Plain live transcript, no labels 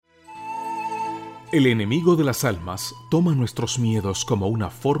El enemigo de las almas toma nuestros miedos como una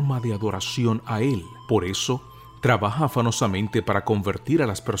forma de adoración a Él. Por eso, trabaja afanosamente para convertir a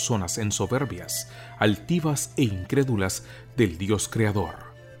las personas en soberbias, altivas e incrédulas del Dios Creador.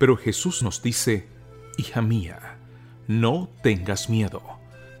 Pero Jesús nos dice: hija mía, no tengas miedo.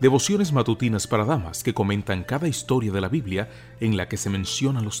 Devociones matutinas para damas que comentan cada historia de la Biblia en la que se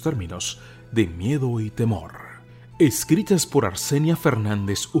mencionan los términos de miedo y temor. Escritas por Arsenia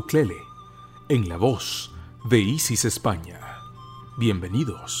Fernández Uclele, en la voz de Isis España.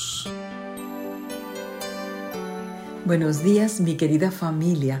 Bienvenidos. Buenos días, mi querida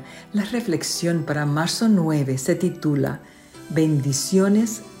familia. La reflexión para marzo 9 se titula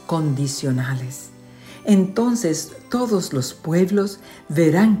Bendiciones condicionales. Entonces todos los pueblos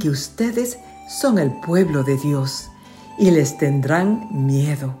verán que ustedes son el pueblo de Dios y les tendrán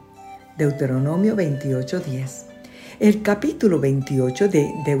miedo. Deuteronomio 28:10. El capítulo 28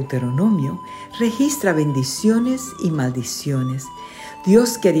 de Deuteronomio registra bendiciones y maldiciones.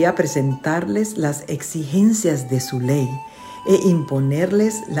 Dios quería presentarles las exigencias de su ley e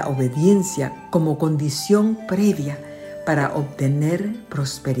imponerles la obediencia como condición previa para obtener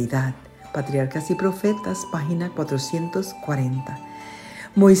prosperidad. Patriarcas y Profetas, página 440.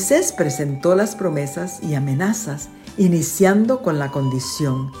 Moisés presentó las promesas y amenazas, iniciando con la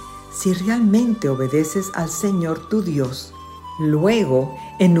condición: si realmente obedeces al Señor tu Dios. Luego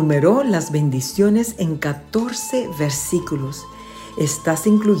enumeró las bendiciones en 14 versículos. Estás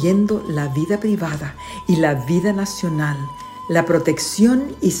incluyendo la vida privada y la vida nacional, la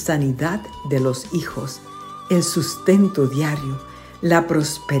protección y sanidad de los hijos, el sustento diario, la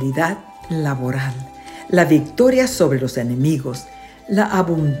prosperidad laboral, la victoria sobre los enemigos, la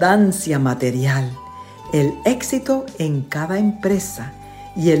abundancia material, el éxito en cada empresa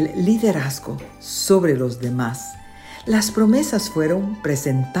y el liderazgo sobre los demás. Las promesas fueron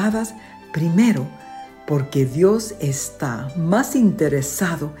presentadas primero porque Dios está más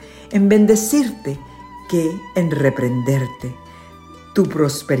interesado en bendecirte que en reprenderte. Tu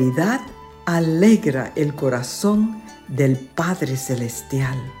prosperidad alegra el corazón del Padre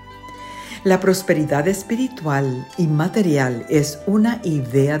Celestial. La prosperidad espiritual y material es una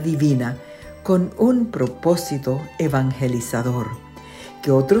idea divina con un propósito evangelizador. Que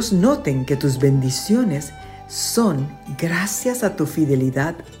otros noten que tus bendiciones son gracias a tu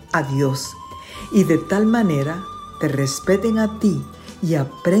fidelidad a Dios y de tal manera te respeten a ti y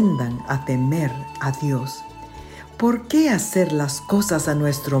aprendan a temer a Dios. ¿Por qué hacer las cosas a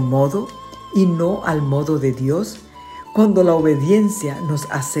nuestro modo y no al modo de Dios cuando la obediencia nos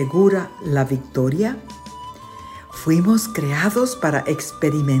asegura la victoria? Fuimos creados para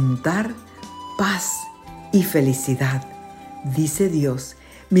experimentar paz y felicidad. Dice Dios: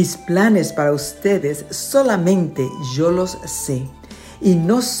 mis planes para ustedes solamente yo los sé, y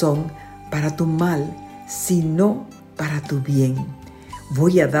no son para tu mal, sino para tu bien.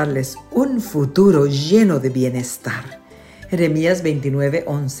 Voy a darles un futuro lleno de bienestar. Jeremías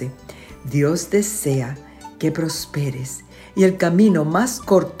 29:11. Dios desea que prosperes, y el camino más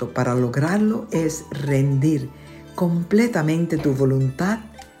corto para lograrlo es rendir completamente tu voluntad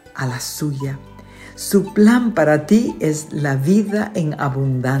a la suya. Su plan para ti es la vida en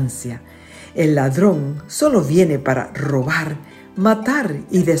abundancia. El ladrón solo viene para robar, matar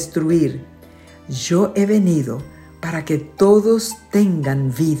y destruir. Yo he venido para que todos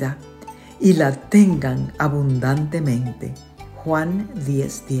tengan vida y la tengan abundantemente. Juan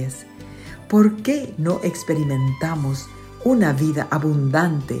 10:10. ¿Por qué no experimentamos una vida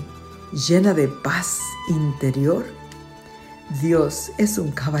abundante, llena de paz interior? Dios es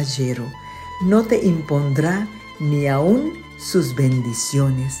un caballero. No te impondrá ni aún sus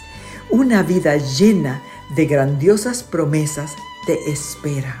bendiciones. Una vida llena de grandiosas promesas te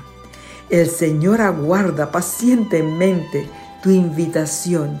espera. El Señor aguarda pacientemente tu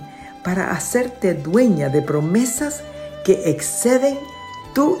invitación para hacerte dueña de promesas que exceden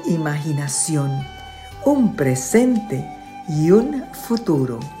tu imaginación, un presente y un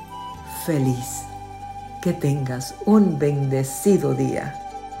futuro feliz. Que tengas un bendecido día.